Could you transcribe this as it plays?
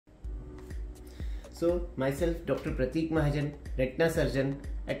So myself, Dr. Pratik Mahajan, retina surgeon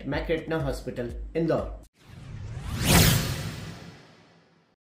at Retina Hospital, Indore.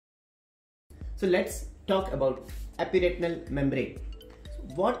 So let's talk about epiretinal membrane.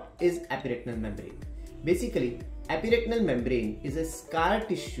 What is epiretinal membrane? Basically, epiretinal membrane is a scar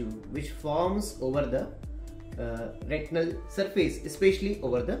tissue which forms over the retinal surface, especially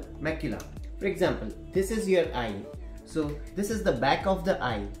over the macula. For example, this is your eye. So this is the back of the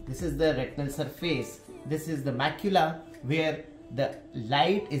eye, this is the retinal surface, this is the macula where the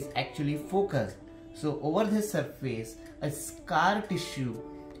light is actually focused. So over this surface, a scar tissue,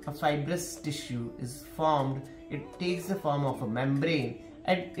 a fibrous tissue is formed. It takes the form of a membrane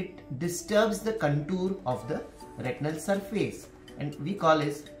and it disturbs the contour of the retinal surface, and we call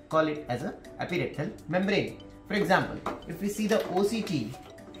it as a epiretinal membrane. For example, if we see the OCT,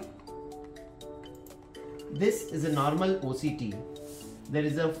 this is a normal OCT. There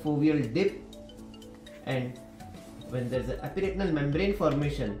is a foveal dip, and when there is an epiretinal membrane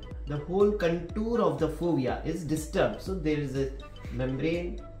formation, the whole contour of the fovea is disturbed. So there is a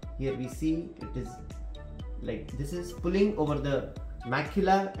membrane. Here we see it is like this is pulling over the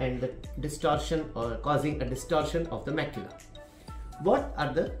macula and the distortion, or causing a distortion of the macula. What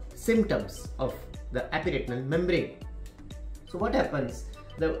are the symptoms of the epiretinal membrane? So what happens?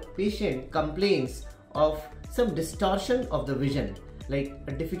 The patient complains of some distortion of the vision, like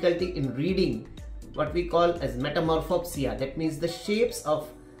a difficulty in reading, what we call as metamorphopsia. That means the shapes of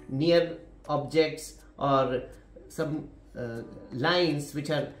near objects or some lines which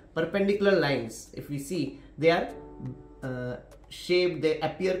are perpendicular lines, if we see, they are shaped, they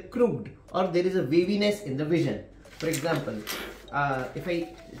appear crooked, or there is a waviness in the vision. For example, if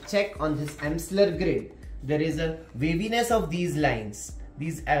I check on this Amsler grid, there is a waviness of these lines.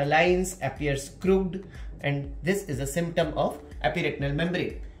 These lines appears crooked, and this is a symptom of epiretinal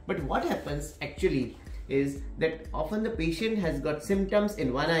membrane. But what happens actually is that often the patient has got symptoms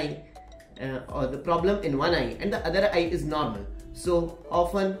in one eye, or the problem in one eye, and the other eye is normal. So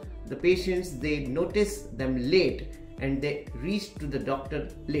often the patients, they notice them late and they reach to the doctor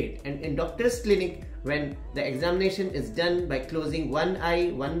late. And in doctor's clinic, when the examination is done by closing one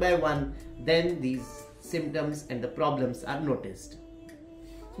eye one by one, then these symptoms and the problems are noticed.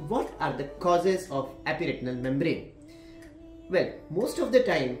 What are the causes of epiretinal membrane? Well, most of the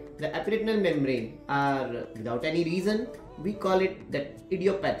time the epiretinal membrane are without any reason. We call it that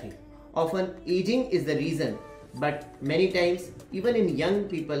idiopathic. Often aging is the reason, but many times even in young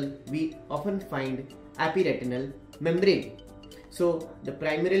people we often find epiretinal membrane. So the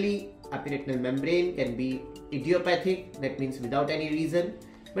primarily epiretinal membrane can be idiopathic, that means without any reason,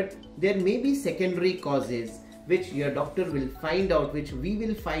 but there may be secondary causes which your doctor will find out, which we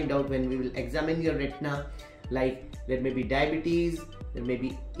will find out when we will examine your retina. Like there may be diabetes, there may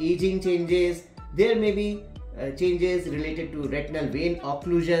be aging changes, there may be changes related to retinal vein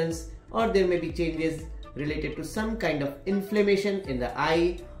occlusions, or there may be changes related to some kind of inflammation in the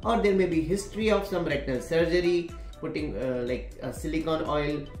eye, or there may be history of some retinal surgery, putting like a silicone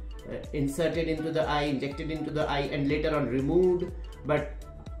oil inserted into the eye, injected into the eye, and later on removed. But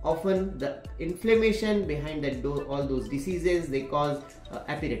often the inflammation behind that, all those diseases, they cause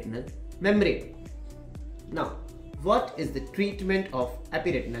epiretinal membrane. Now, what is the treatment of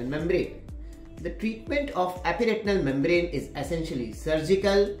epiretinal membrane? The treatment of epiretinal membrane is essentially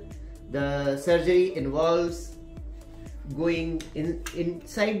surgical. The surgery involves going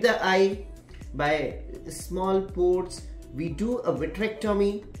inside the eye by small ports. We do a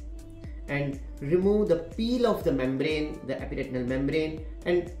vitrectomy and remove the peel of the membrane, the epiretinal membrane,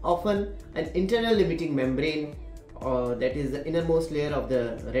 and often an internal limiting membrane, that is the innermost layer of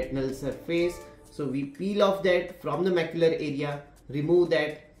the retinal surface. So we peel off that from the macular area, remove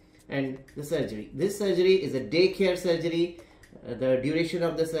that, and the surgery. This surgery is a daycare surgery. The duration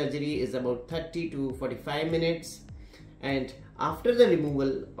of the surgery is about 30 to 45 minutes, and after the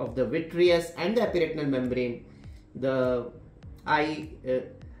removal of the vitreous and the epiretinal membrane, the eye,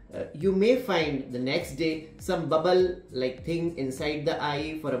 you may find the next day some bubble like thing inside the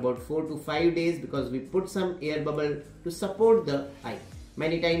eye for about 4 to 5 days, because we put some air bubble to support the eye.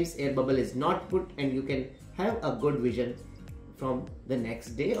 Many times air bubble is not put, and you can have a good vision from the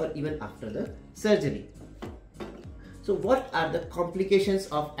next day or even after the surgery. So what are the complications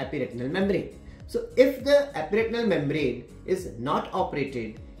of epiretinal membrane? So if the epiretinal membrane is not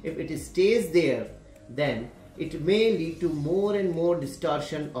operated, if it stays there, then it may lead to more and more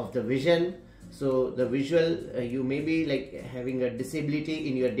distortion of the vision. So the visual, you may be like having a disability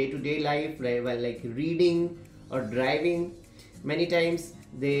in your day-to-day life, while like reading or driving. Many times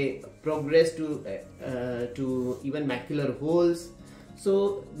they progress to even macular holes.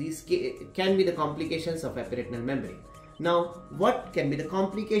 So these can be the complications of epiretinal membrane. Now, what can be the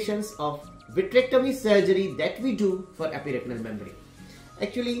complications of vitrectomy surgery that we do for epiretinal membrane?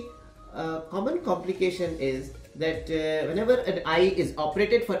 Actually, common complication is that whenever an eye is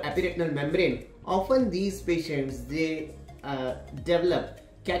operated for epiretinal membrane, often these patients, they develop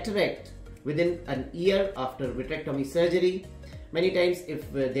cataract within an year after vitrectomy surgery. Many times,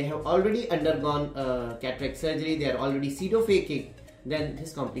 if they have already undergone cataract surgery, they are already pseudophakic, then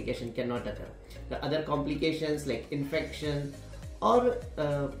this complication cannot occur. The other complications like infection or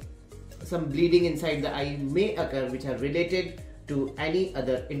some bleeding inside the eye may occur, which are related to any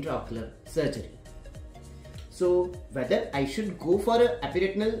other intraocular surgery. So whether I should go for a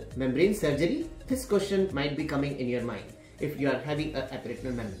epiretinal membrane surgery, this question might be coming in your mind if you are having a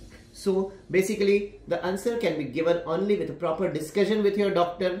epiretinal membrane. So basically the answer can be given only with a proper discussion with your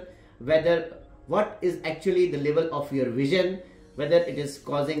doctor, whether what is actually the level of your vision, whether it is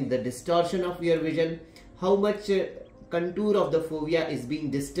causing the distortion of your vision, how much contour of the fovea is being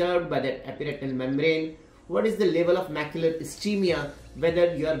disturbed by that epiretinal membrane, what is the level of macular ischemia,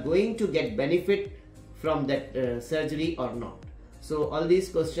 whether you are going to get benefit from that surgery or not. So all these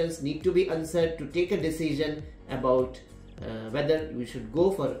questions need to be answered to take a decision about whether we should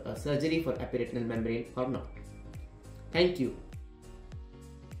go for a surgery for epiretinal membrane or not. Thank you.